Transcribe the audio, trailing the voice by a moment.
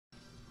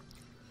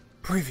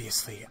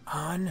Previously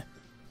on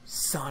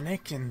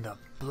Sonic and the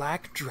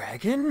Black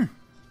Dragon?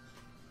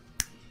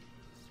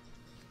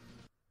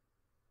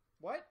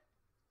 What?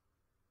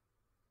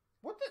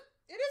 What the?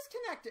 It is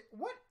connected.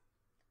 What?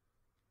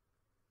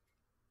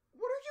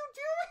 What are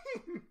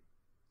you doing?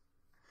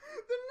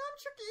 The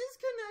nunchuck is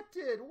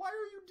connected. Why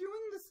are you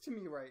doing this to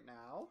me right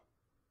now?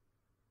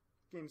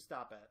 Game,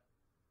 stop it.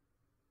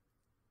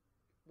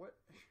 What?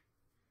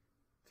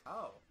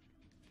 Oh.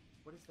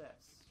 What is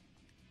this?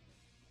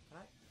 Can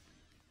I?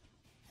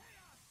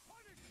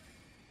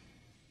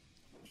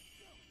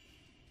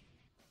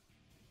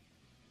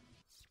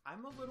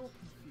 I'm a little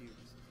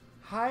confused.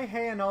 Hi,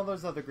 hey, and all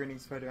those other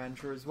greetings for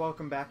adventurers.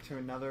 Welcome back to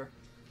another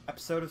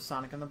episode of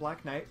Sonic and the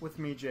Black Knight with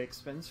me, Jake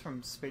Spins,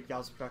 from Spade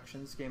Gals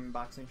Productions, Game and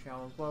Boxing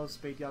Channel, as well as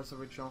Spade Gals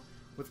Original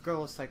with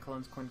Gorilla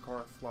Cyclones,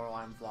 Quincora,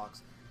 Floraline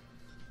Vlogs.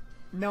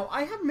 Now,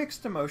 I have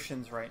mixed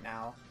emotions right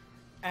now,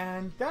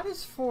 and that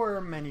is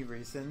for many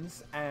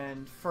reasons.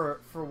 And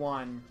for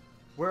one,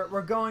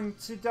 we're going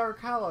to Dark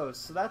Hallows,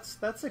 so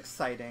that's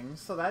exciting.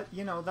 So that,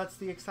 you know, that's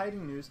the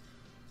exciting news.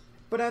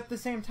 But at the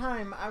same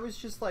time, I was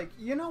just like,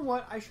 you know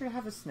what? I should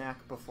have a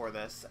snack before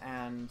this,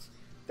 and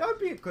that would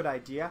be a good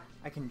idea.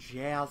 I can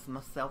jazz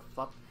myself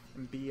up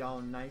and be all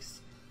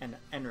nice and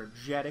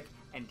energetic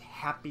and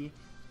happy.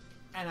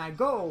 And I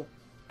go,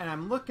 and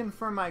I'm looking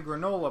for my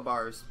granola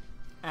bars.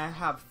 And I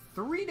have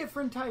 3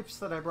 different types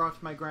that I brought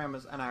to my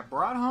grandma's, and I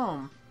brought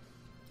home,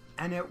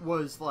 and it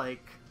was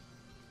like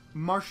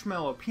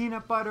marshmallow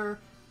peanut butter,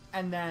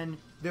 and then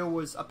there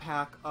was a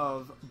pack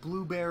of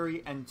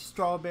blueberry and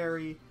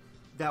strawberry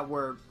that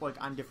were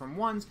like on different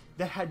ones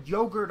that had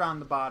yogurt on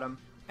the bottom,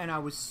 and I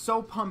was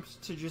so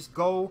pumped to just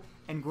go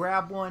and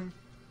grab one,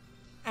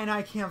 and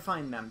I can't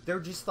find them. They're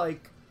just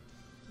like,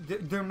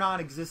 they're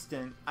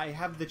non-existent. I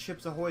have the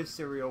Chips Ahoy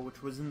cereal,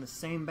 which was in the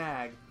same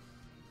bag,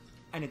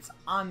 and it's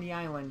on the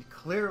island,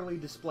 clearly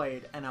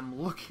displayed, and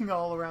I'm looking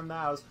all around the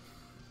house,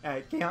 and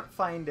I can't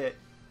find it.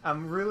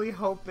 I'm really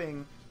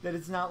hoping that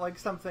it's not like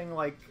something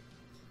like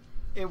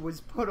it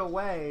was put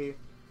away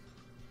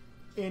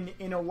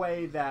in a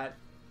way that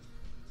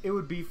it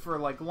would be for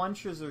like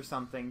lunches or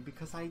something,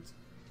 because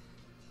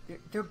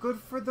they're good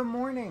for the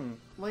morning.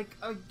 Like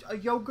a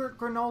yogurt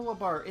granola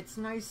bar. It's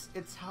nice.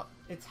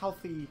 It's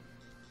healthier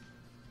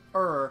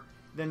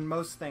than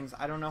most things.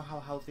 I don't know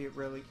how healthy it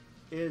really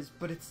is,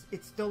 but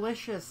it's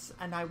delicious,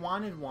 and I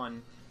wanted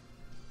one,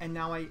 and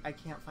now I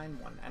can't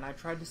find one. And I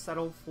tried to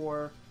settle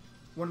for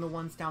one of the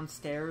ones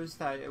downstairs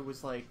that it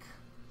was like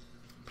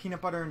peanut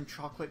butter and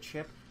chocolate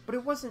chip, but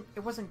it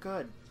wasn't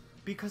good,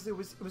 because it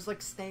was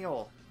like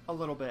stale a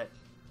little bit.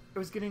 It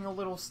was getting a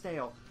little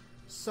stale.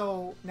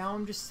 So now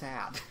I'm just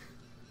sad.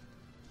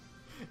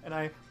 And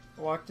I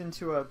walked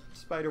into a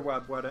spider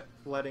web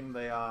letting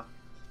the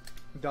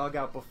dog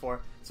out before.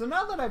 So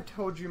now that I've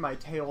told you my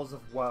tales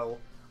of woe,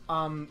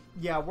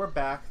 yeah, we're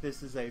back.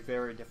 This is a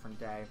very different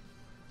day.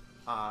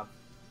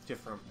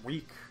 Different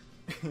week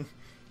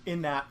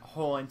in that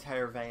whole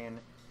entire vein.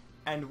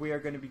 And we are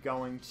going to be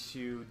going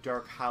to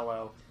Dark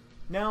Hallow.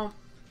 Now,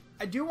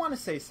 I do want to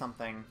say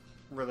something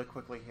really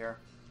quickly here.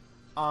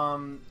 A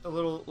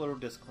little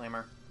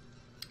disclaimer.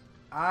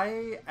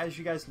 As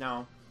you guys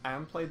know, I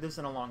haven't played this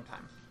in a long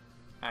time.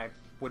 I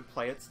would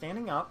play it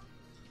standing up,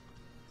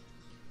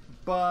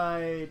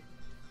 but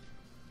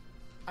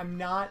I'm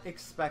not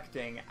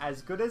expecting,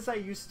 as good as I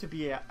used to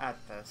be at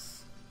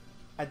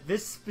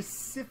this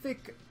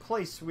specific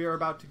place we are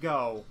about to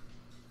go,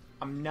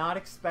 I'm not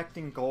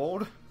expecting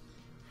gold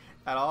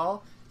at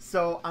all.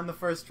 So on the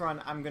first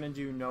run, I'm going to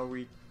do no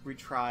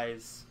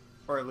retries,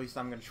 or at least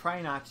I'm going to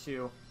try not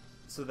to,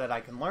 so that I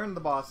can learn the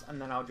boss, and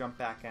then I'll jump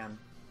back in,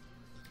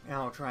 and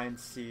I'll try and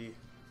see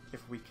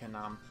if we can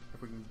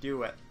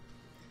do it.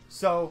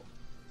 So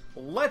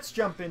let's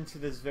jump into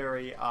this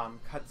very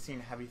cutscene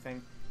heavy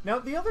thing. Now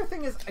the other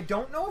thing is, I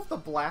don't know if the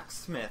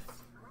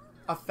blacksmith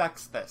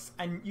affects this,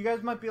 and you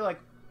guys might be like,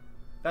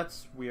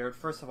 that's weird.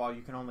 First of all,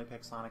 you can only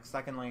pick Sonic.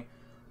 Secondly,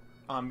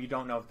 you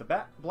don't know if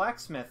the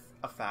blacksmith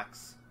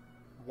affects.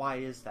 Why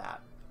is that?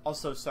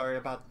 Also, sorry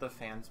about the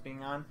fans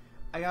being on.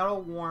 I got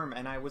all warm,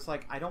 and I was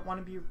like, I don't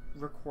want to be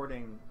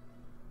recording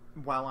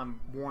while I'm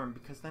warm,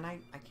 because then I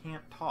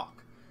can't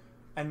talk.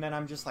 And then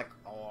I'm just like,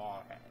 oh.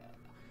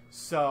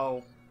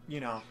 So, you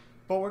know.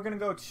 But we're going to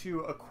go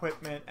to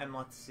equipment, and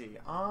let's see.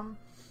 Well,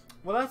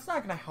 that's not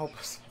going to help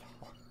us at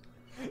all.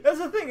 That's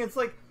the thing, it's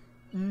like,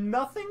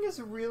 nothing is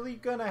really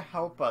going to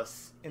help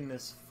us in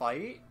this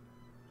fight.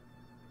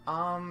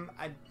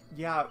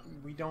 Yeah,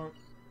 we don't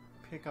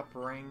pick up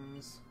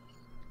rings.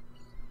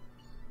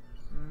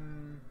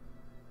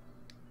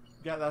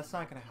 Yeah, that's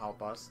not gonna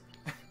help us.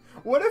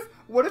 What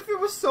if it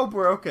was so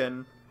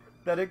broken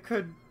that it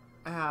could...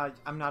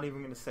 I'm not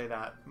even gonna say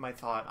that, my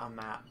thought on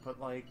that, but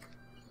like...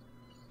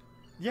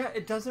 Yeah,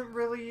 it doesn't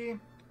really...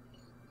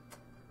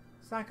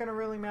 It's not gonna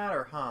really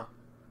matter, huh?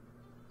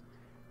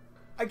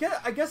 I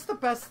guess the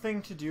best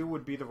thing to do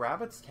would be the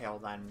rabbit's tail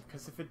then,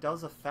 because if it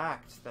does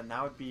affect, then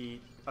that would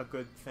be a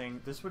good thing.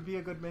 This would be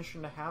a good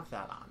mission to have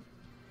that on.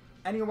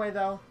 Anyway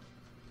though,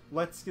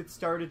 let's get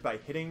started by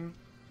hitting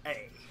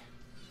A.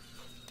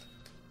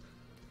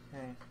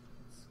 Okay.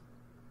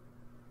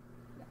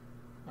 Yeah.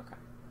 Okay.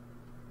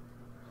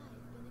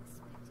 I've been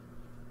expecting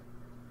you.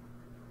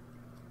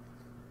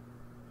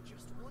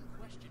 Just one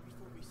question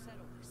before we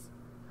settle this.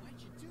 Why'd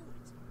you do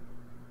it?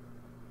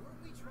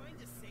 Weren't we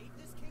trying to save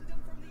this kingdom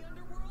from the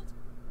underworld?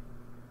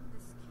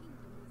 This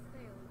kingdom will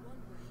fail one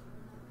way or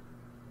another,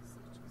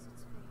 such is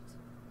its fate.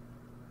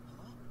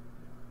 Huh?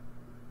 Do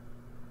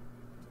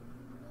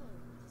you know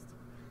what is to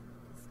become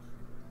of this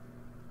kingdom?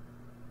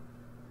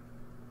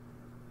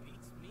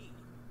 Beats me.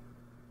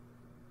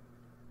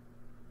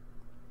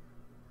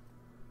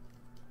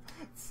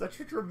 Such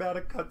a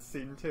dramatic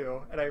cutscene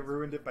too, and I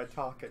ruined it by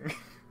talking.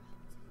 Arthur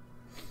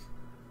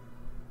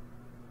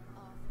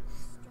was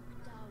struck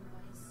down by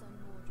his son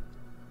Mordred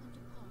and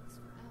departs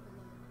for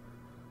Avalon.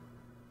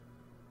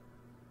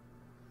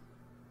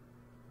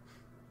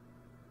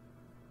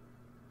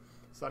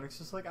 Sonic's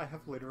just like, I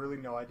have literally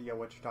no idea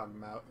what you're talking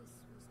about. This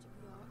was to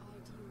be our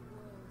ideal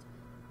world,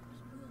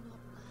 but it will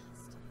not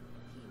last.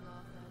 King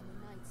Arthur and the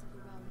Knights of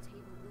the Round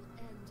Table will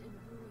end in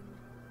ruin.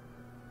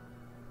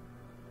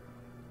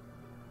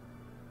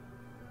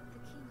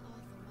 The King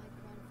Arthur my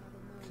grandfather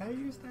murdered. Can I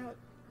use that?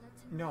 Led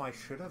to No, I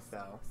nothing should have, but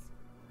though. success.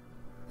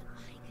 But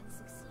I can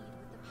succeed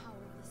with the power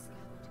of the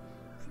scabbard,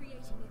 creating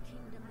a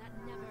kingdom that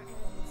never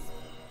ends.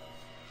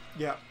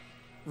 Yeah.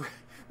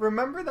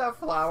 Remember that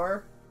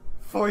flower?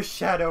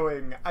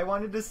 Foreshadowing. I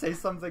wanted to say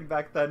something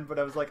back then, but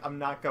I was like, I'm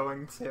not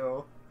going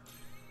to.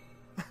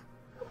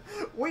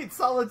 Wait,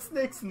 Solid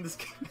Snake's in this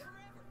game.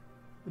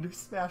 The new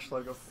Smash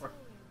logo for it.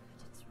 Soul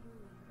at its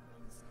ruin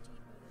runs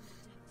deeper than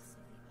the depths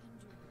of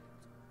the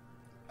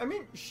underworld. I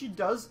mean, she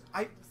does.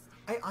 I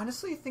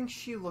honestly think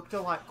she looked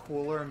a lot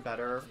cooler and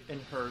better in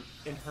her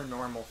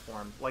normal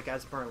form, like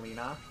as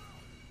Merlina.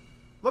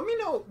 Let me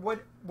know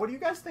what do you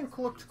guys think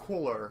looked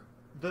cooler,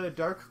 the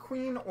Dark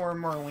Queen or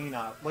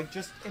Merlina? Like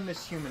just in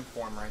this human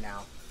form right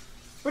now.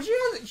 But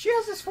she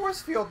has this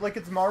force field like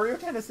it's Mario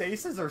Tennis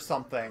Aces or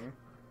something.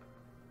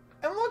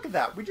 And look at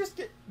that, we just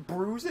get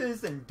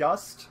bruises and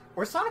dust.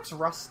 Or Sonic's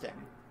rusting.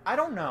 I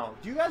don't know.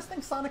 Do you guys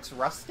think Sonic's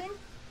rusting?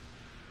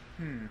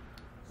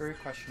 Very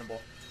questionable.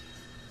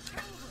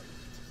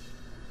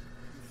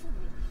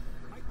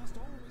 Knight must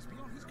always be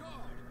on his guard.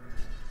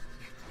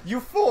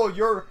 You fool!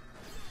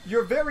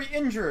 You're very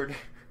injured.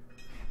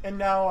 And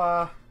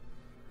now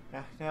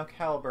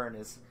Caliburn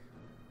is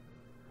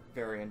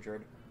very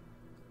injured.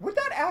 Would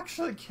that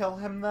actually kill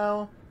him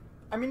though?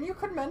 I mean, you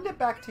could mend it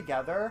back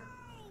together,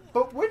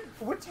 but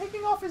would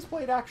taking off his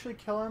blade actually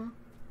kill him?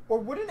 Or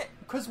wouldn't it?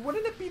 Because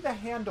wouldn't it be the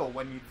handle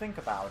when you think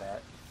about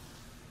it?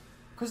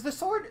 Because the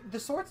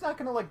sword's not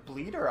gonna like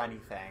bleed or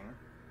anything.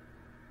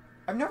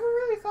 I've never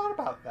really thought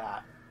about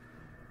that.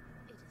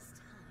 It is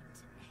time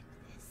to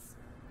end this.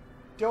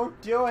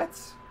 Don't do it.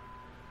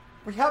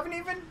 We haven't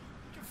even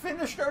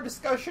finished our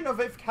discussion of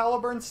if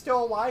Caliburn's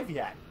still alive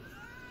yet.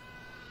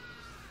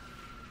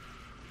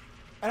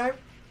 And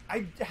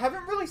I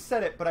haven't really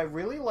said it, but I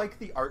really like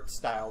the art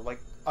style, like,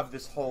 of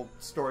this whole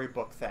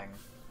storybook thing.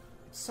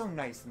 It's so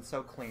nice and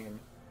so clean.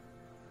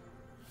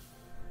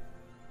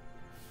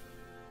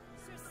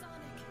 Sir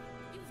Sonic,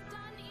 you've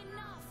done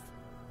enough.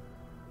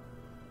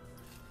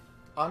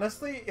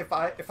 Honestly, if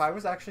I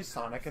was actually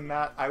Sonic in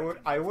that, I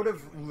would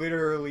have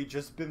literally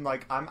just been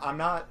like, I'm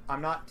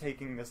not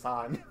taking this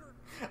on.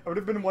 I would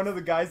have been one of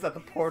the guys at the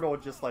portal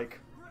just like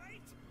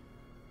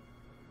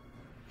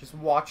just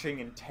watching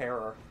in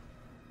terror.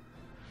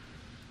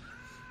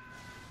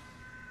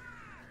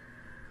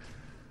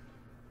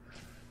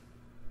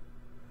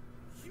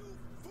 You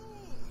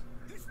fool!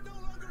 This no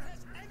longer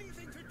has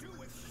anything to do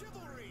with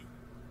chivalry!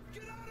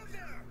 Get out of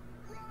there!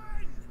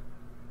 Run!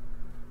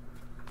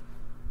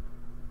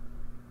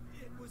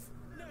 It was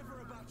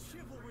never about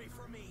chivalry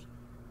for me.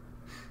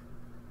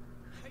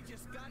 I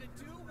just gotta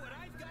do what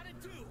I've gotta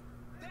do.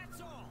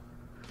 That's all.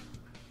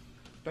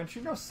 Don't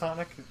you know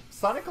Sonic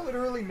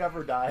literally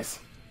never dies.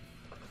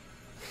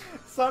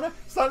 Sonic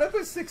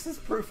 06 is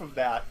proof of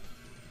that.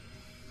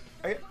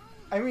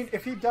 I mean,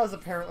 if he does,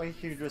 apparently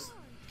he would just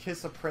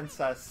kiss a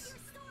princess.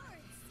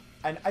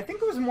 And I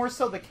think it was more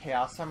so the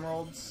Chaos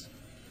Emeralds.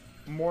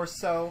 More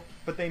so,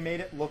 but they made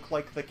it look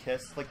like the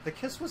kiss. Like, the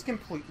kiss was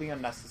completely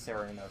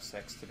unnecessary in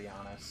 06, to be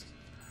honest.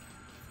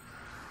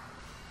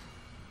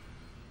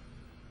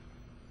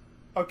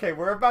 Okay,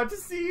 we're about to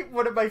see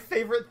one of my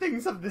favorite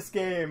things of this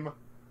game.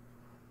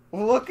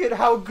 Look at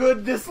how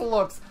good this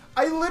looks.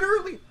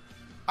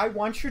 I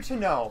want you to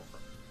know,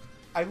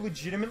 I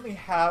legitimately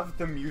have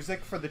the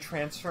music for the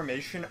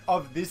transformation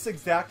of this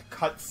exact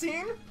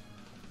cutscene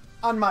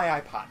on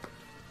my iPod.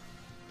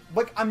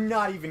 Like, I'm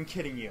not even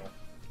kidding you.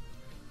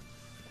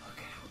 Look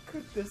how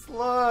good this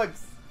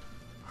looks.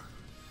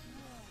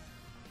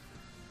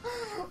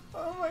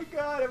 Oh my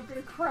god, I'm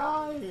gonna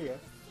cry.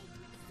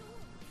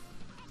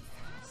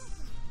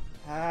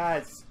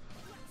 Yes.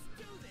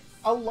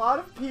 A lot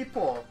of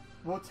people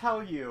will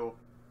tell you,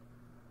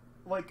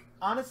 like,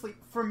 honestly,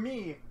 for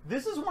me,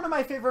 this is one of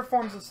my favorite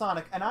forms of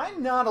Sonic, and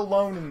I'm not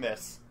alone in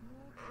this.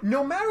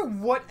 No matter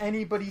what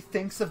anybody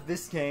thinks of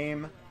this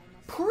game,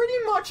 pretty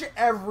much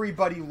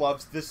everybody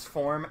loves this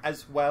form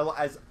as well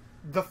as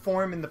the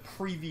form in the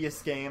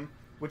previous game,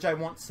 which I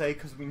won't say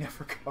because we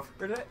never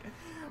covered it.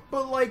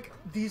 But, like,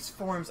 these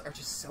forms are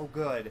just so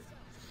good.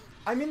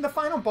 I mean, the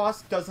final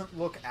boss doesn't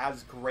look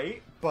as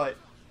great, but...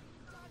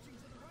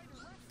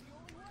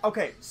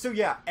 Okay, so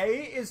yeah,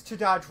 A is to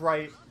dodge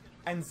right,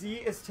 and Z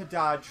is to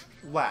dodge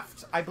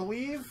left. I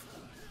believe...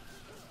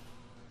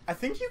 I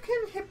think you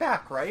can hit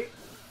back, right?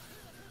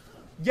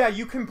 Yeah,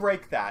 you can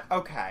break that.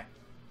 Okay.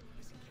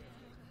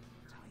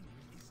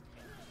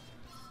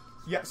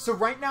 Yeah, so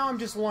right now I'm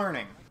just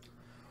learning.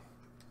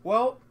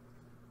 Well,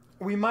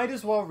 we might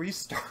as well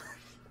restart.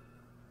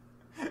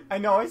 I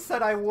know I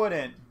said I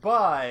wouldn't,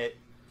 but...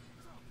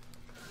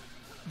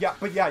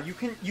 Yeah, you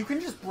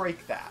can just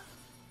break that.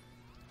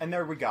 And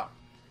there we go.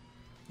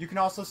 You can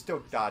also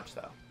still dodge,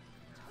 though.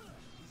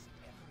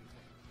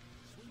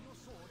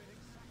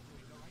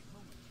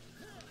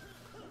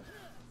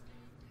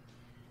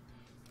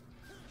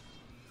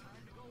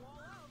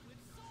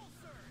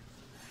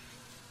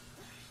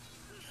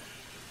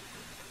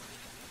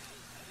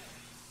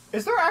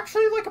 Is there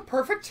actually, like, a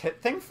perfect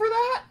hit thing for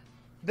that?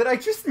 That I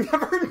just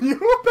never knew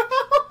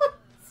about?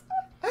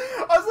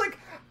 I was like,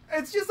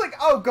 it's just like,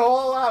 oh, go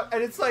all out.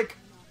 And it's like,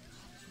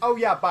 oh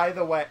yeah, by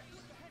the way.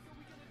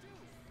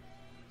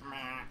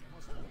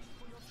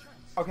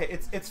 Okay,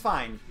 it's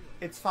fine.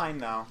 It's fine,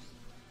 though.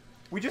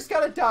 We just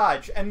gotta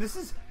dodge. And this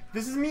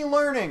is me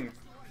learning.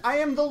 I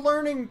am the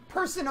learning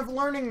person of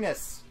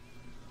learningness.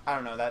 I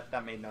don't know,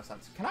 that made no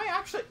sense. Can I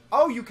actually...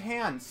 Oh, you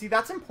can. See,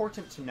 that's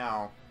important to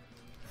know.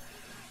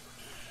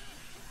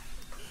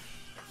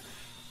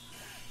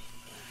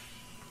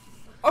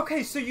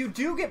 Okay, so you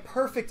do get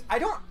perfect... I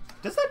don't...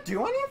 Does that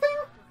do anything?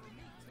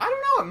 I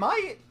don't know, it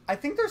might... I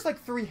think there's like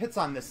 3 hits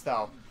on this,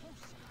 though.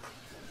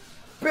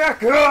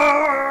 Back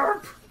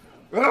up!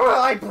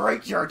 I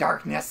break your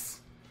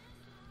darkness!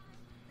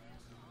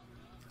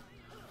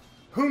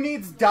 Who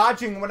needs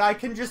dodging when I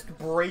can just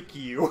break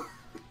you?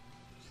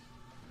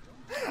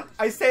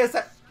 I say as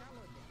a...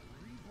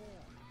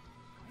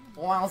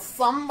 Well,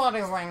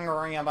 somebody's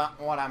angry about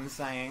what I'm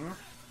saying.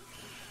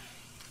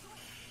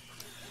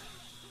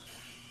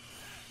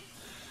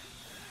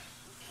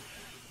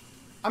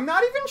 I'm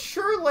not even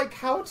sure, like,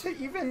 how to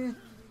even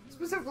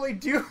specifically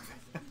do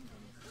that.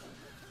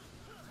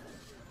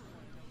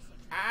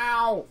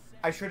 Ow!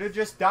 I should have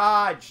just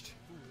dodged.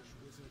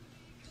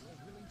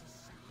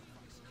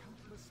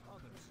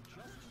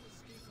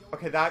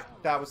 Okay, that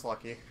was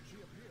lucky.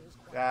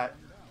 That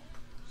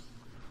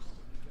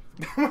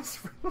was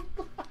really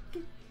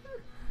lucky.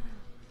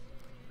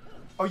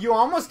 Oh, you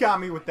almost got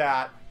me with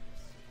that.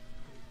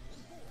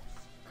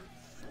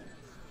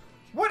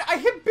 What? I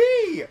hit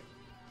B!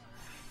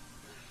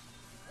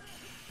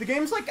 The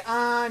game's like,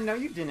 no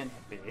you didn't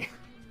hit B.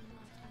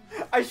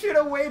 I should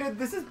have waited,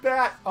 this is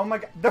bad. Oh my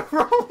god, the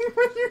rolling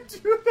when you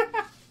do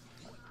that.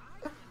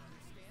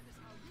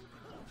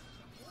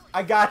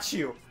 I got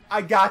you.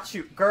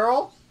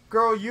 Girl,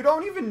 you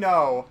don't even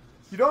know.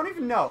 You don't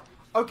even know.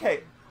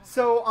 Okay,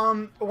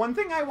 so, one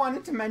thing I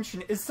wanted to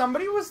mention is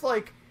somebody was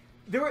like,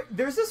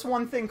 there's this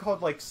one thing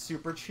called, like,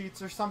 super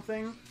cheats or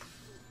something.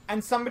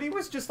 And somebody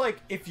was just like,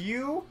 if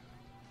you...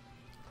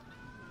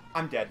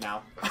 I'm dead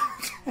now.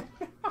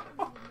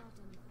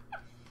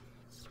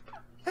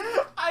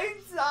 I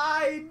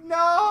died!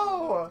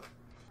 No!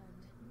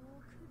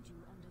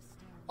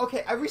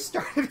 Okay, I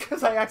restarted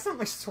because I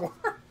accidentally swore.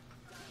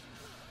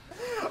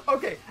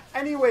 Okay,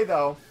 anyway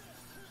though,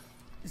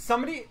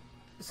 somebody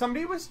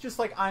was just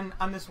like on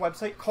this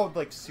website called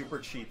like Super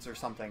Cheats or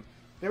something.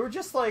 They were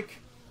just like,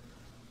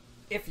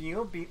 if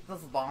you beat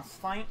this boss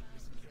fight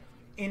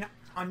in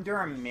under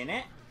a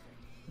minute,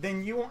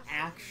 then you will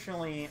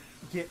actually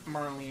get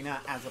Marlena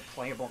as a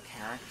playable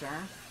character.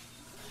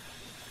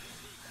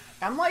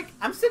 I'm like,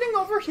 I'm sitting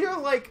over here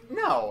like,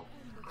 no.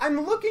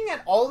 I'm looking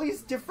at all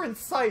these different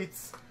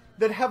sites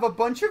that have a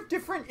bunch of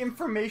different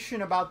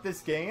information about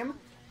this game,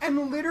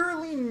 and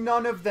literally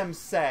none of them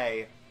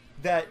say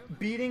that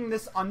beating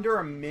this under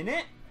a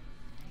minute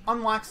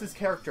unlocks this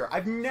character.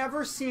 I've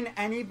never seen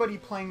anybody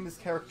playing this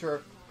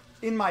character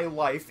in my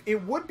life.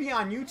 It would be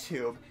on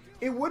YouTube.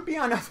 It would be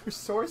on other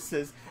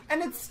sources.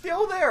 And it's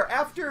still there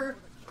after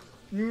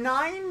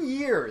 9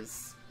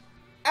 years.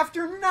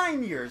 After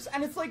 9 years.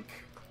 And it's like...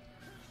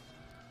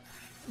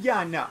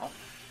 Yeah, no.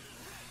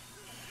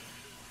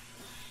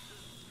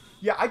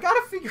 Yeah, I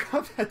gotta figure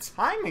out that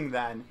timing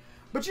then.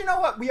 But you know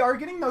what? We are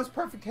getting those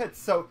perfect hits,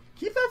 so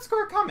keep that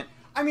score coming.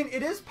 I mean,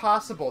 it is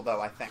possible, though,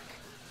 I think.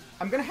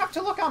 I'm gonna have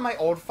to look on my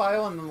old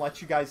file and then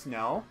let you guys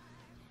know.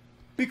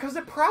 Because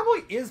it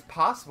probably is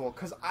possible,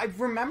 because I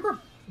remember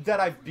that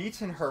I've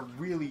beaten her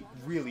really,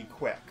 really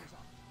quick.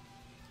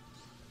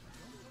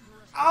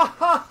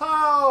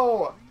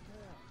 Oh!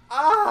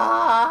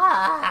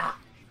 Ah!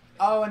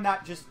 Oh, and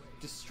that just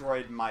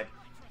destroyed my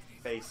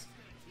face.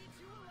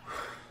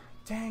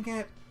 Dang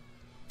it.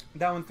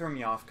 That one threw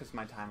me off because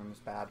my timing was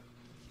bad.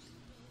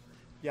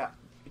 Yeah,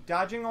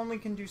 dodging only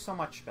can do so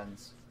much,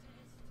 spins.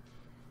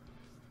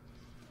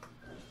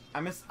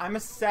 I'm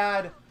a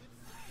sad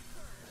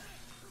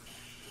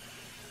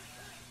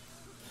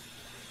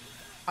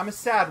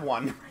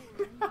one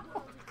right now.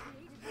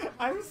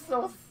 I'm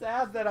so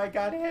sad that I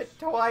got hit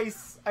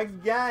twice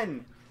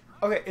again.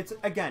 Okay, it's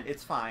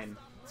fine.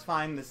 It's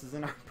fine. This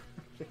isn't our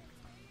birthday.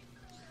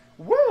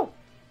 Woo!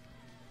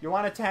 You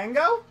want a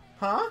tango?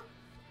 Huh?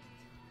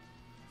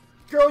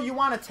 Girl, you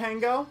want a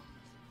tango?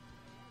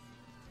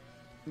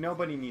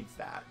 Nobody needs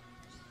that.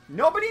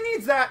 Nobody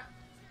needs that!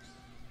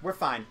 We're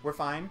fine. We're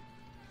fine.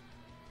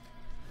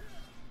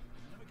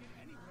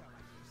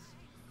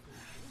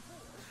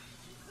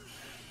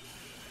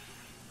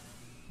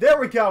 There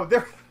we go.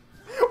 There.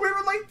 We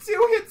were like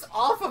 2 hits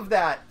off of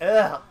that.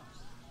 Ugh.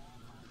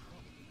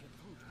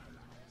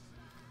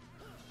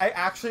 I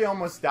actually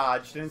almost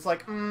dodged, and it's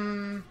like,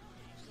 you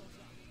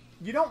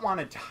don't want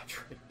to dodge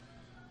right.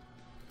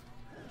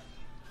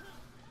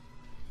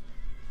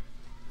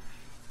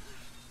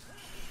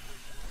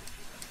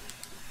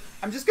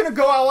 I'm just gonna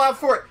go all out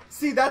for it.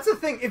 See, that's the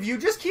thing. If you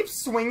just keep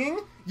swinging,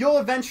 you'll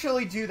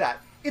eventually do that.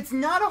 It's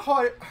not a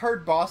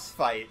hard boss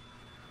fight.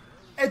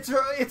 It's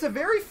a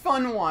very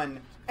fun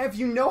one. If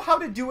you know how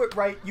to do it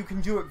right, you can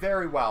do it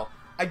very well.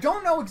 I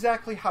don't know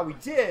exactly how we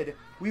did.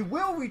 We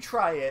will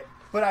retry it,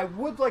 but I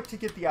would like to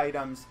get the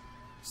items.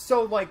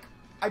 So, like,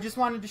 I just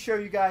wanted to show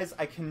you guys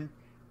I can...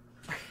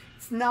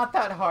 It's not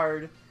that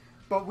hard,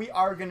 but we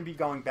are going to be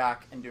going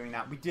back and doing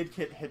that. We did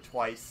get hit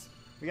twice.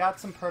 We got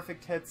some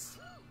perfect hits.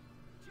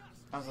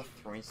 That was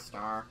a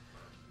 3-star.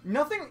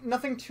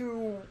 Nothing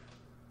too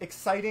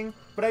exciting,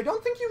 but I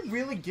don't think you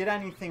really get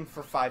anything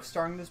for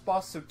 5-starring this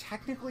boss, so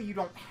technically you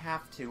don't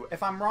have to.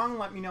 If I'm wrong,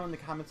 let me know in the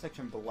comment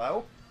section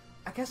below.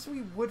 I guess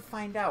we would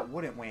find out,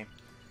 wouldn't we?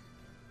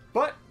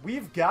 But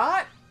we've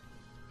got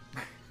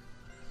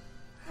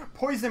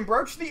Poison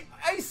Brooch, the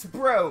Ice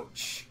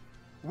Brooch,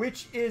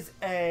 which is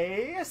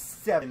a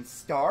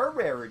 7-star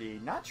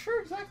rarity. Not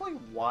sure exactly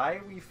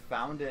why we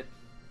found it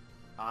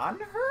on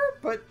her,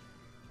 but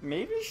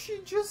maybe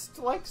she just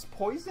likes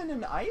poison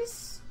and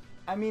ice?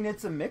 I mean,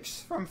 it's a mix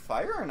from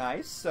fire and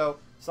ice, so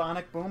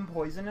Sonic Boom,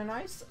 Poison and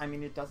Ice? I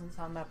mean, it doesn't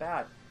sound that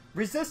bad.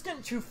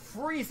 Resistant to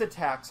freeze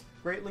attacks,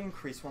 greatly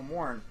increased when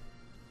worn.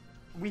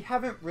 We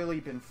haven't really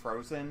been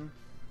frozen,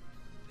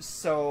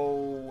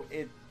 so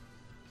it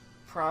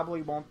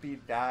probably won't be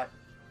that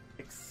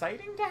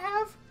exciting to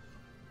have.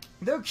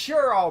 The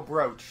Cure-All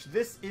Brooch.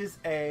 This is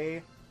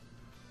a...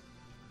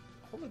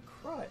 Holy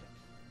crud.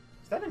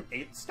 Is that an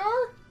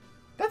 8-star?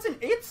 That's an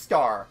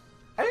 8-star!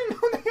 I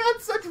didn't know they had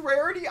such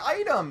rarity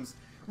items!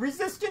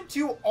 Resistant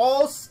to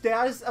all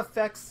status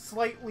effects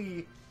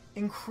slightly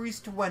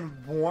increased when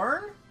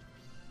worn?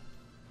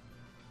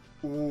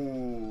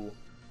 Ooh.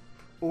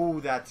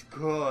 Ooh, that's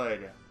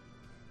good.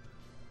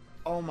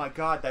 Oh my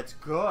god, that's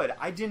good.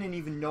 I didn't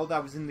even know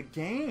that was in the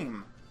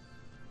game.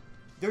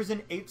 There's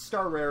an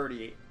 8-star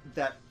rarity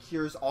that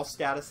cures all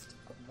status...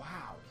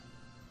 Wow.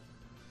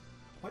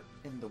 What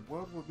in the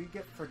world would we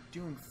get for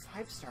doing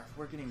 5-star if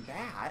we're getting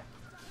that?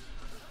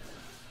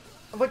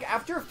 Like,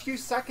 after a few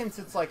seconds,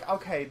 it's like,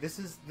 okay, this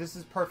is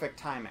perfect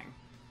timing.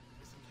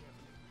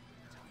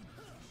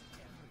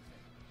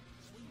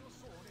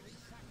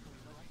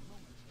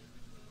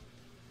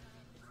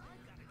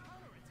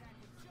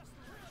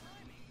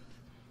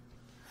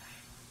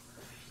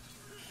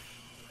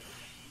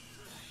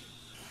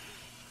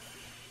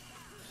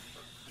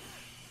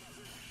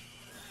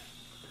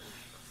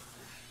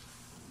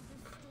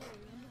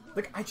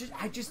 Like, I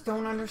just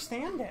don't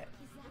understand it.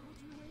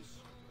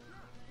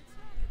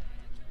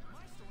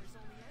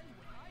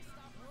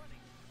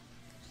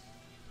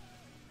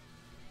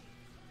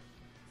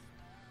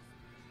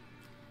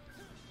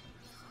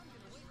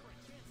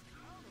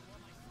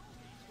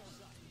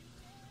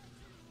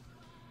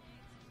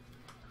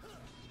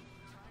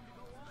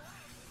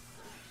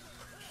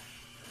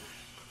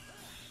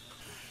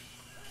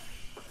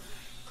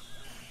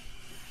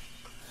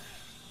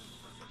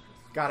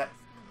 Got it.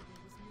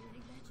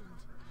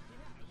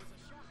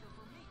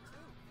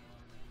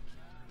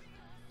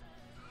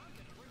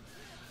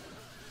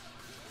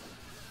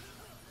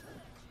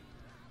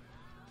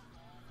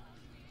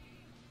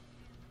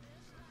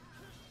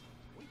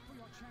 Wait for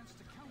your chance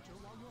to counter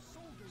while your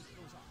soul gate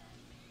goes up.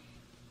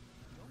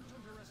 Don't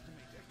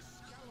underestimate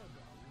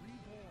Excalibur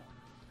Reborn.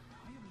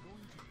 I am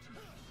going to teach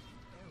you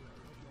the error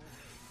of your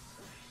ways.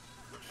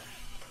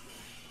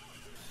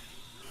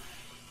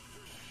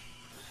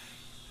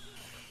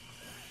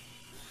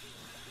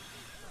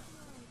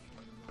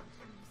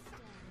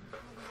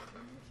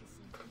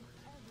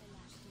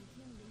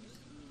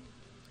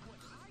 What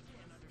I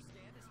can't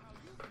understand is how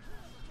you can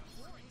call such a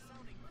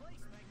boring-sounding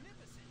place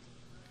magnificent.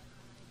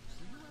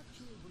 Do you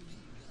actually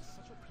believe that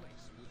such a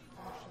place would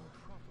function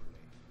properly?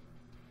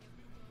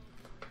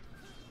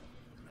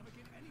 You'll never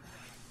get any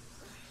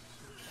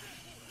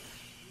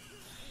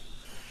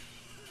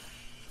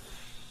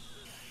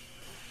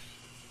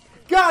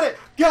Got it!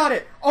 Got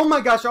it! Oh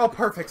my gosh, all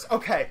perfects.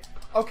 Okay.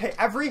 Okay,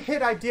 every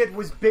hit I did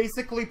was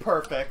basically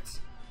perfect.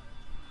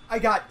 I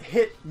got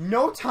hit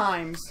no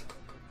times.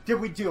 Did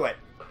we do it?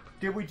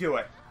 Did we do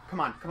it? Come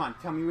on, come on,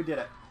 tell me we did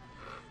it.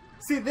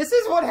 See, this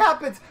is what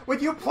happens when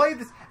you play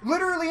this.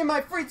 Literally in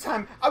my free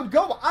time, I would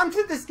go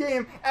onto this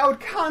game and I would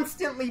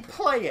constantly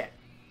play it.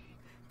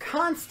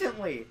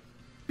 Constantly.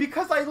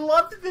 Because I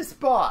loved this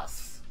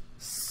boss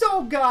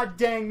so god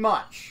dang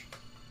much.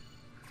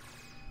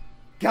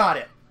 Got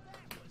it.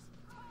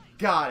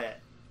 Got it.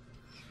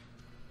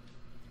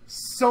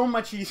 So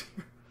much easier.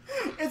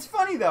 It's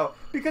funny though,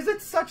 because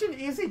it's such an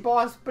easy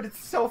boss, but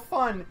it's so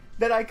fun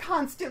that I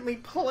constantly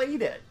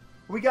played it.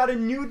 We got a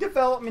new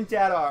development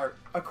data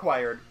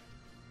acquired.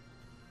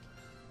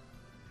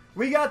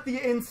 We got the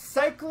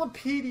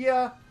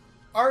Encyclopedia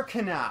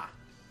Arcana.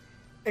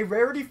 A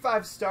rarity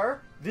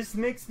 5-star. This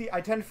makes the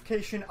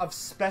identification of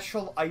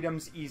special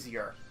items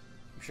easier.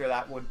 I'm sure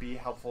that would be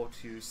helpful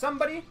to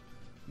somebody.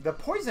 The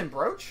Poison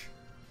Brooch.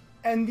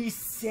 And the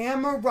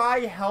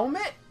Samurai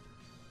Helmet.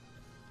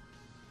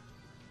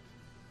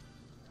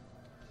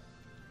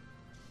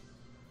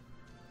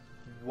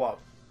 Whoa.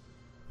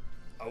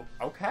 Oh,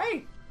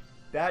 okay.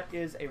 That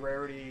is a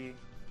rarity.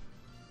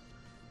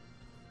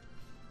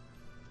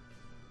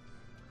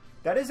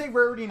 That is a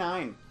rarity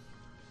 9.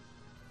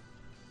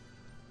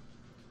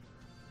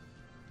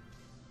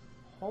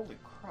 Holy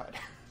crud.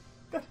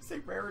 That is a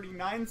rarity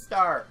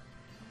 9-star.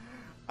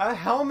 A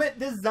helmet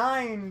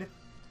designed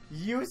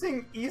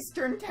using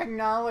Eastern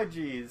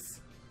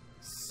technologies.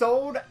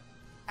 Sold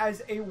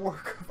as a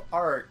work of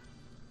art.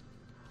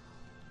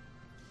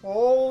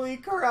 Holy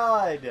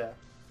crud.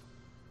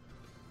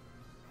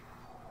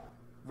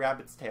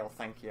 Rabbit's tail,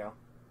 thank you.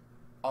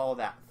 All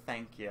that,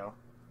 thank you.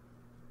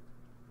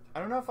 I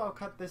don't know if I'll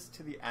cut this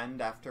to the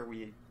end after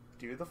we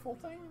do the full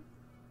thing.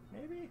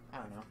 Maybe? I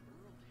don't know.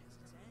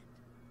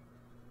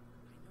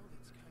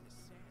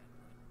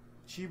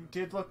 She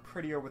did look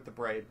prettier with the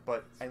braid,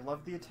 but I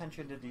love the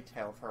attention to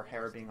detail of her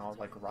hair being all,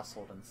 like,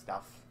 rustled and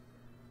stuff.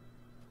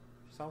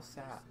 She's all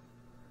sad.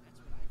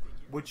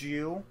 Would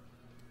you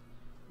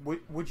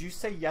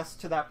say yes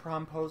to that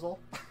promposal?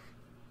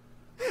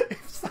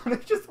 If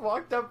Sonic just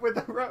walked up with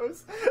a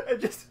rose and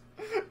just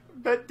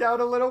bent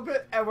down a little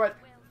bit and went,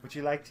 would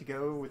you like to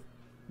go with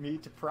me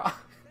to prom?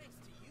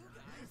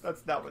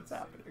 That's not what's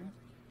happening.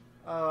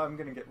 Oh, I'm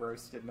gonna get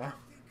roasted now.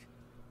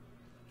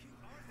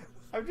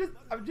 I'm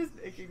just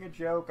making a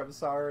joke, I'm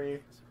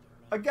sorry.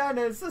 Again,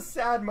 it's a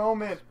sad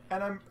moment,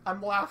 and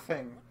I'm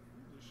laughing.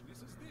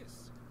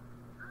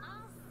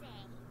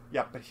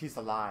 Yeah, but he's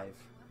alive.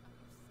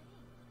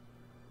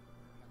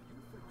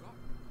 You've forgotten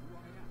who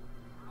I am.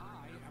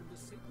 I am the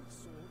sacred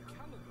sword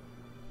Caliban.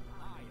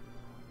 I am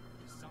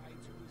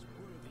besides who is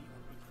worthy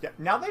of Yeah,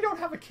 now they don't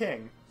have a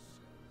king.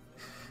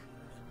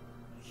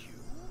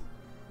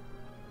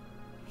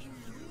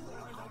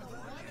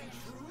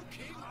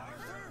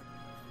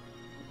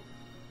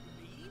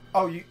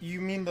 Oh,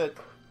 you mean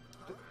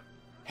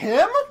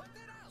him?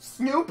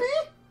 Snoopy?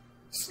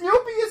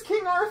 Snoopy is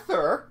King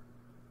Arthur?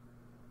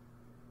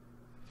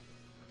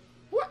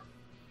 What?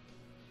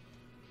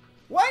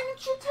 Why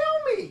didn't you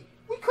tell me?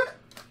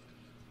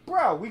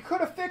 Bro, we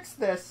could have fixed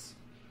this.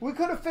 We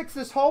could have fixed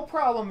this whole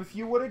problem if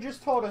you would have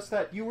just told us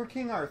that you were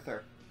King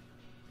Arthur.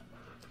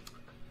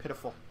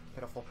 Pitiful.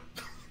 Pitiful.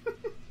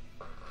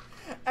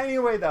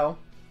 Anyway, though,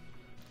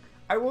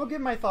 I will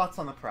give my thoughts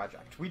on the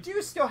project. We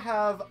do still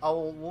have a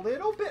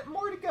little bit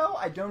more to go.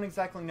 I don't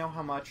exactly know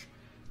how much.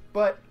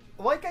 But,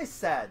 like I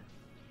said,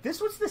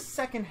 this was the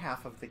second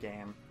half of the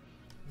game.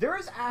 There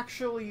is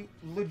actually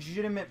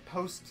legitimate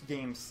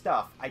post-game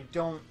stuff. I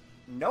don't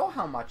know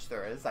how much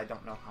there is. I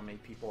don't know how many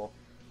people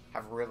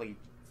have really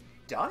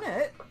done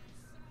it.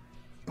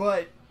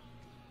 But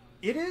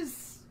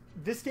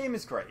this game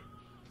is great.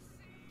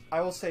 I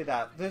will say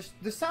that. The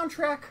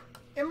soundtrack,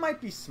 it might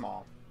be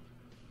small.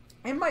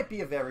 It might be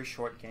a very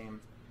short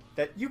game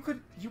that you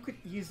could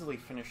easily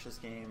finish this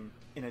game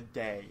in a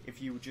day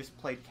if you just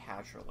played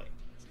casually.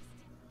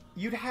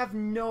 You'd have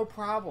no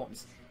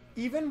problems.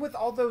 Even with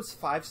all those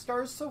 5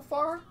 stars so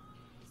far,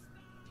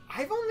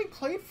 I've only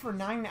played for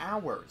 9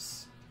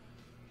 hours.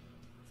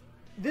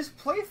 This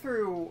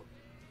playthrough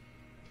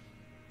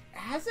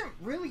hasn't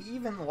really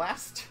even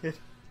lasted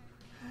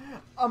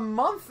a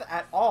month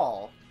at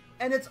all,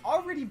 and it's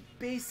already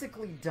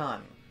basically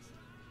done.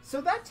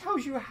 So that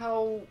tells you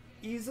how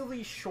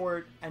easily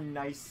short and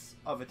nice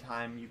of a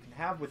time you can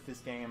have with this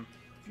game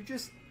if you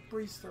just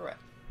breeze through it.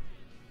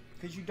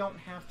 Because you don't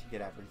have to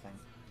get everything.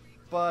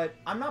 But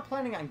I'm not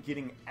planning on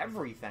getting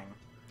everything,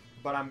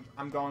 but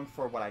I'm going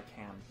for what I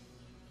can.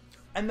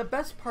 And the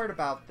best part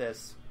about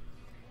this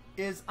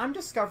is I'm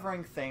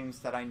discovering things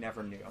that I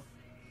never knew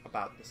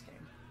about this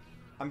game.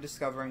 I'm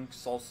discovering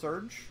Soul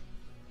Surge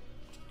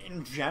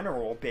in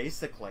general,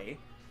 basically.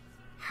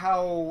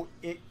 How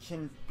it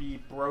can be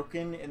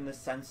broken in the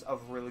sense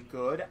of really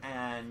good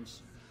and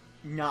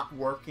not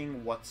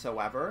working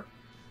whatsoever.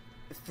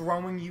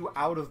 Throwing you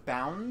out of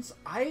bounds.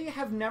 I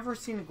have never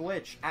seen a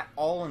glitch at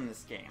all in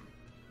this game.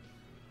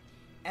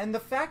 And the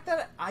fact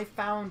that I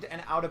found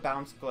an out of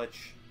bounds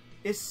glitch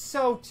is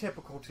so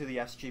typical to the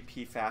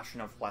SGP fashion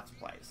of Let's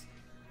Plays.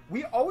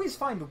 We always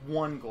find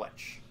one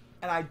glitch,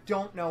 and I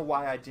don't know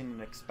why I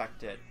didn't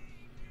expect it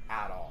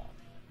at all.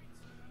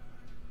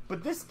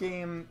 But this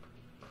game,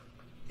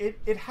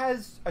 it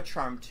has a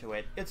charm to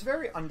it. It's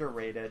very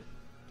underrated,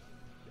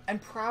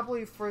 and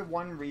probably for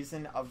one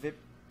reason of it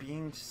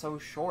being so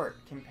short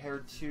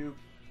compared to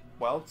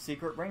well,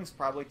 Secret Rings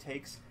probably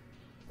takes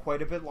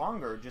quite a bit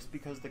longer just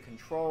because the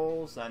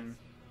controls and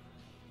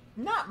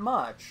not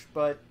much,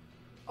 but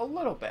a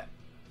little bit.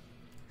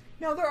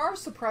 Now, there are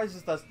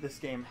surprises that this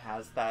game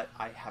has that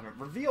I haven't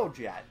revealed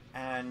yet,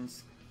 and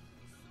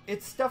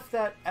it's stuff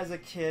that, as a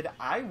kid,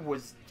 I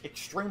was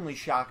extremely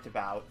shocked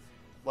about,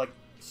 like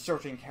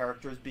certain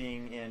characters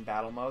being in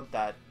battle mode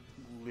that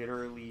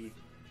literally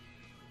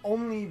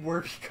only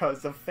were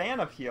because of fan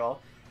appeal,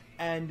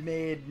 and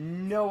made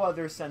no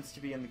other sense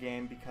to be in the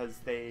game because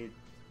they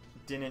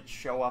didn't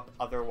show up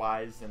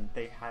otherwise, and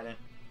they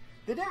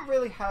didn't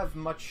really have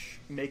much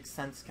make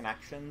sense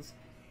connections,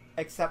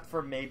 except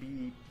for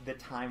maybe the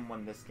time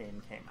when this game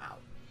came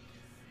out.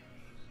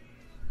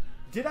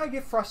 Did I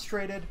get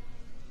frustrated?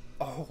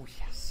 Oh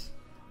yes,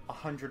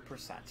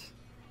 100%.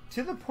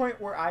 To the point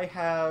where I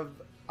have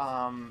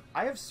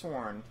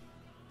sworn,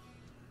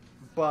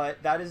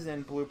 but that is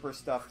in blooper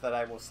stuff that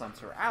I will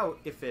censor out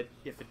if it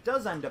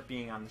does end up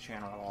being on the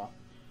channel at all.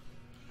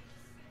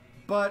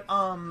 But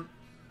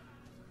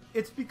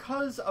it's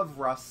because of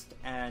Rust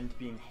and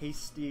being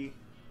hasty.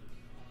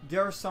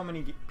 There are so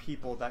many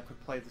people that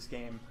could play this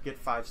game, get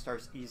 5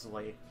 stars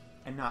easily,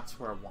 and not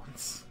swear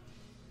once.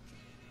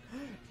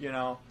 You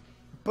know?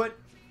 But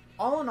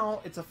all in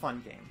all, it's a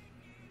fun game.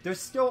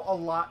 There's still a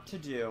lot to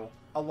do,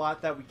 a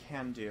lot that we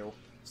can do,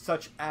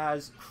 such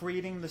as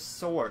creating the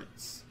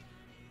swords.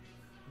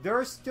 There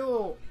are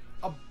still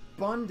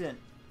abundant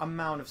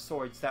amount of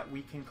swords that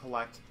we can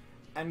collect,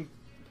 and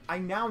I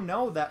now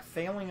know that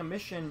failing a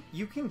mission,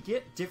 you can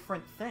get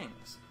different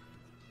things.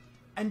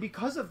 And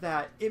because of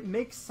that, it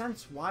makes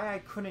sense why I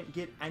couldn't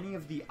get any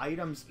of the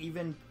items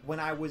even when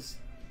I was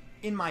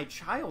in my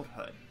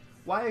childhood.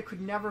 Why I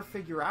could never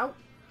figure out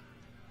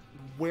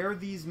where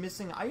these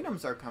missing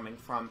items are coming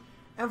from.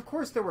 And of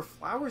course there were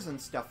flowers and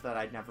stuff that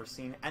I'd never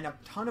seen, and a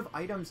ton of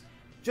items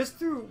just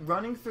through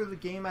running through the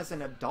game as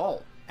an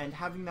adult and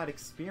having that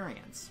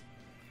experience.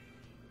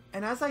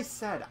 And as I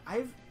said,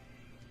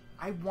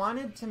 I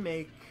wanted to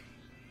make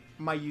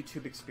my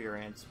YouTube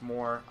experience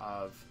more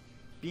of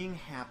being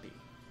happy.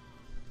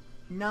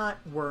 Not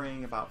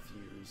worrying about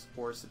views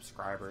or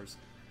subscribers,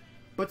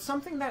 but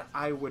something that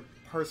I would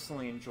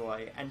personally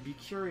enjoy and be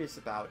curious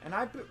about. And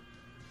I've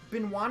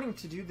been wanting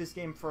to do this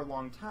game for a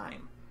long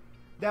time.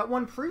 That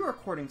one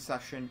pre-recording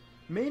session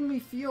made me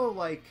feel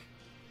like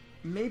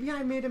maybe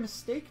I made a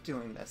mistake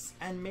doing this,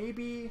 and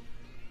maybe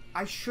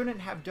I shouldn't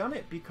have done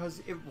it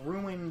because it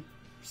ruined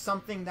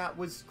something that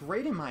was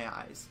great in my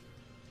eyes.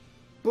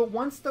 But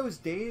once those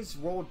days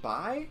rolled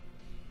by,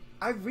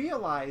 I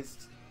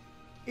realized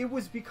it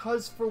was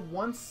because for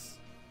once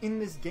in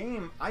this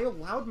game, I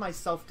allowed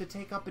myself to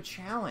take up a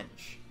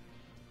challenge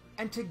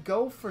and to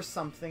go for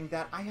something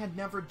that I had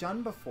never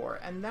done before.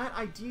 And that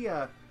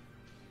idea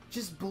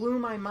just blew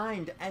my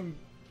mind and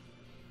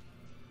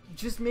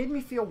just made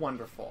me feel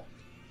wonderful.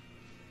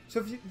 So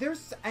if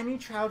there's any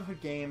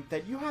childhood game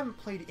that you haven't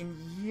played in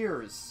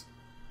years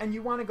and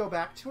you want to go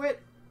back to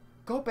it,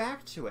 go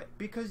back to it,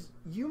 because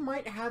you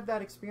might have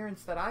that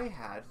experience that I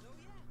had.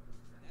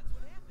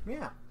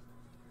 Yeah.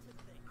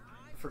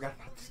 Forgot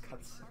about this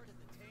cutscene.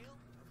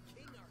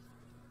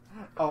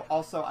 Oh,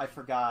 also I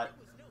forgot.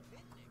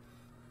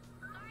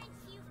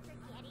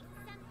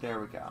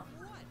 There we go.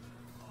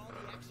 All the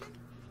action?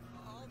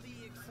 All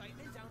the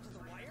excitement down to the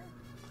wire?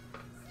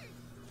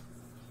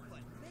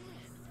 But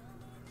man,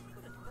 I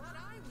would have thought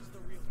I was the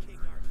real King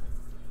Arthur.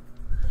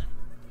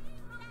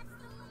 That's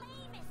the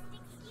lamest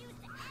excuse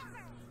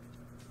ever!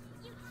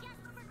 You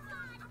just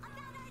forgot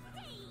about our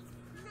date!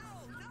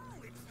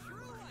 No, it's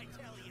true, I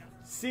tell ya.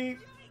 See,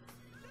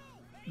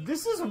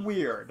 this is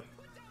weird.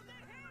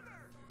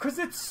 'Cause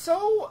it's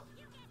so...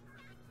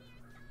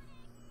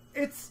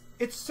 It's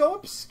so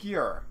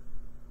obscure.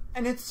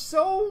 And it's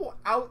so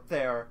out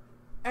there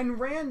and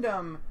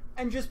random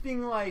and just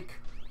being like,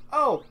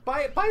 oh,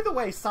 by the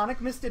way, Sonic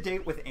missed a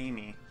date with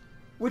Amy.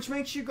 Which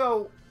makes you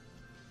go,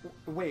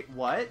 wait,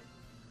 what?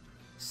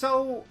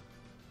 So,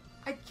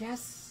 I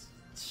guess,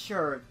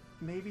 sure,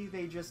 maybe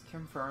they just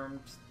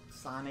confirmed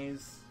San Amy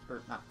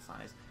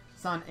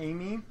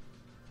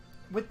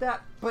with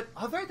that. But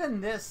other than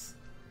this,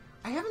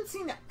 I haven't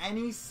seen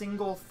any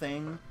single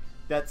thing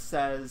that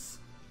says,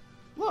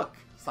 look,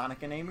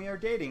 Sonic and Amy are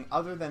dating,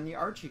 other than the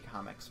Archie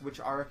comics, which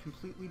are a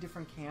completely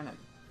different canon.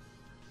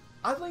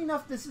 Oddly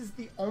enough, this is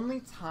the only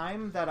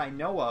time that I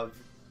know of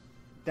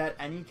that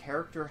any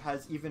character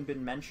has even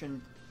been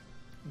mentioned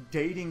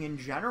dating in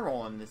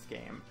general in this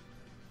game.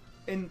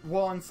 In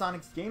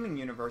Sonic's gaming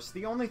universe,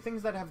 the only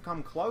things that have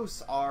come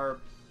close are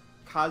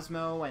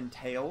Cosmo and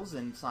Tails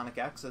in Sonic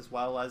X, as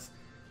well as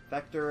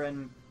Vector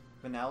and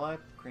Vanilla,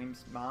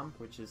 Cream's mom,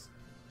 which is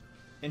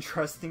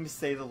interesting to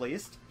say the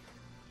least.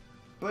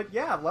 But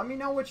yeah, let me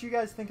know what you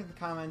guys think in the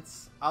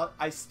comments.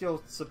 I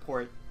still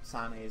support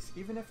Sane's,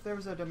 even if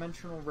there's a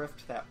dimensional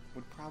rift that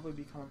would probably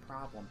become a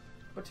problem.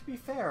 But to be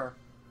fair,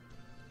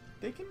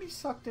 they can be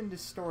sucked into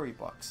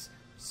storybooks,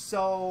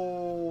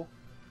 so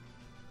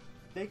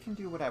they can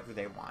do whatever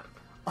they want.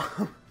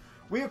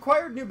 We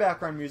acquired new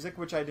background music,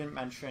 which I didn't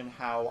mention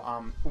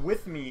how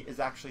With Me is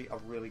actually a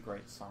really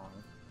great song.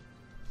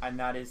 and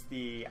that is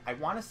the, I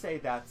want to say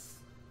that's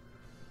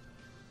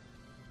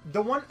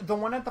the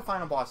one at the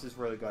final boss is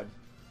really good.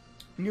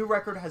 New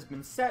record has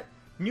been set,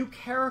 new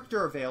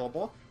character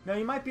available. Now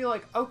you might be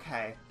like,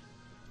 okay,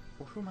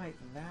 well, who might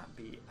that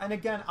be? And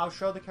again, I'll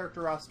show the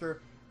character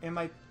roster. It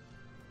might,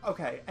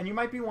 okay, and you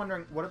might be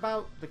wondering, what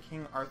about the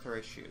King Arthur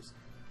issues?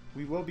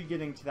 We will be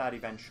getting to that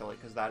eventually,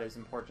 because that is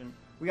important.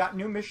 We got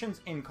new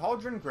missions in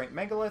Cauldron, Great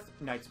Megalith,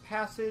 Knight's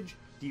Passage,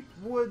 Deep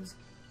Woods,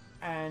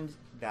 and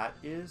that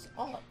is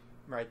all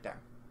right there.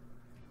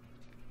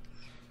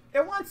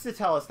 It wants to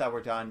tell us that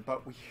we're done,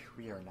 but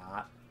we are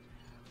not.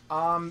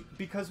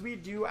 Because we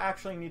do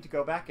actually need to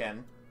go back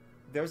in.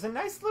 There's a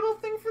nice little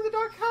thing for the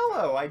Dark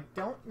Hollow. I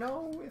don't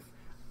know if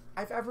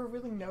I've ever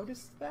really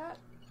noticed that.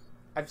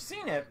 I've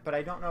seen it, but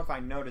I don't know if I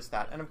noticed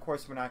that. And of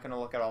course, we're not going to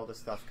look at all this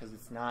stuff because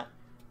it's not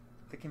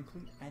the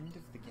complete end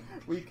of the game.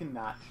 We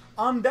cannot.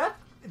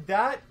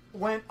 That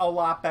went a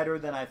lot better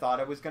than I thought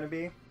it was going to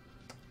be.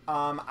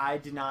 I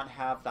did not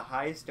have the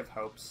highest of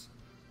hopes,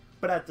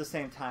 but at the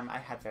same time, I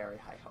had very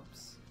high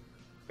hopes.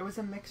 It was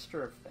a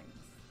mixture of things.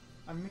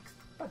 A mixed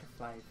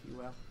butterfly, if you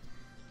will.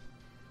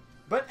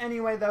 But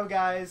anyway, though,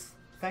 guys,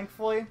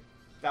 thankfully,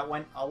 that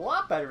went a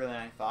lot better than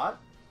I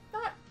thought.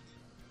 Not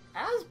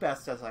as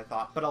best as I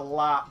thought, but a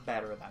lot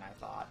better than I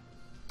thought.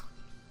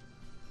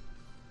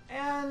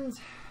 And,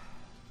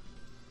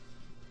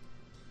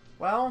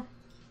 well,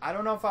 I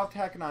don't know if I'll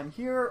tack it on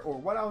here or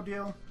what I'll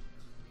do.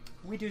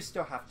 We do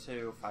still have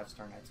to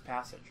 5-star Knight's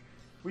Passage.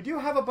 We do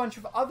have a bunch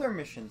of other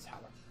missions,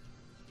 however.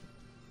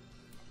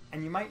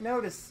 And you might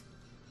notice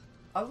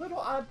a little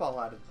oddball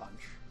out of the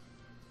bunch.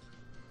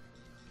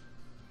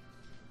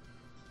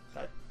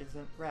 That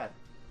isn't red.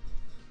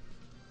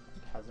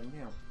 It has a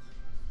new.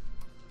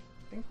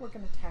 I think we're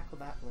going to tackle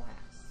that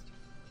last.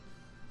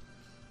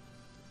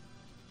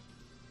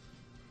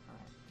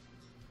 Alright.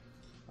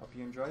 Hope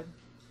you enjoyed,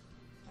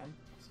 and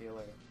see you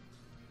later.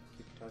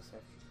 Keep your toes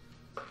safe.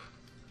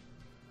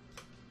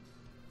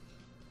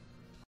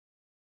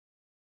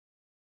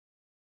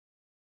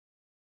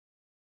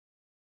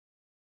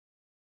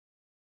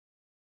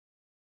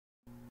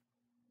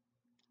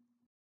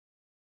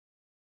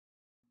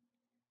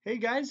 Hey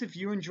guys, if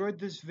you enjoyed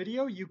this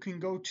video, you can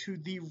go to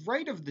the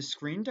right of the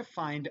screen to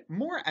find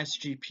more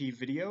SGP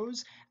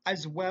videos,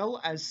 as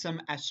well as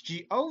some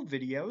SGO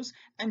videos,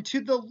 and to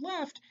the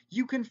left,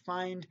 you can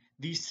find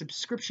the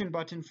subscription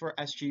button for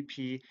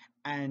SGP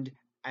and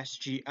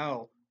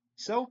SGO.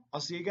 So,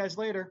 I'll see you guys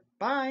later.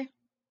 Bye!